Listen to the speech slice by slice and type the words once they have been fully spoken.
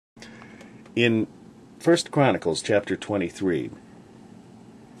In 1 Chronicles chapter 23,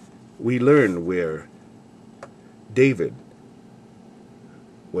 we learn where David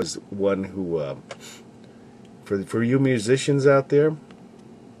was one who, for you musicians out there,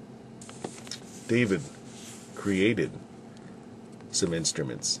 David created some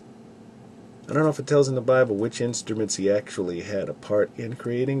instruments. I don't know if it tells in the Bible which instruments he actually had a part in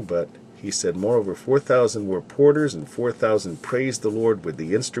creating, but he said, moreover, 4,000 were porters, and 4,000 praised the Lord with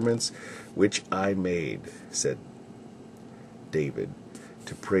the instruments which I made, said David,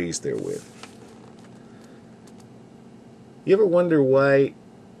 to praise therewith. You ever wonder why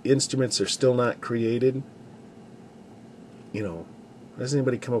instruments are still not created? You know, does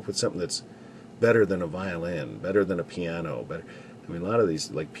anybody come up with something that's better than a violin, better than a piano, better? I mean, a lot of these,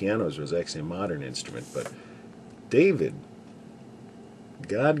 like pianos, was actually a modern instrument, but David,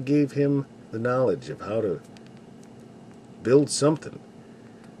 God gave him the knowledge of how to build something.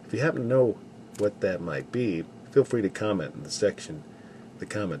 If you happen to know what that might be, feel free to comment in the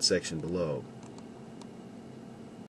comment section below.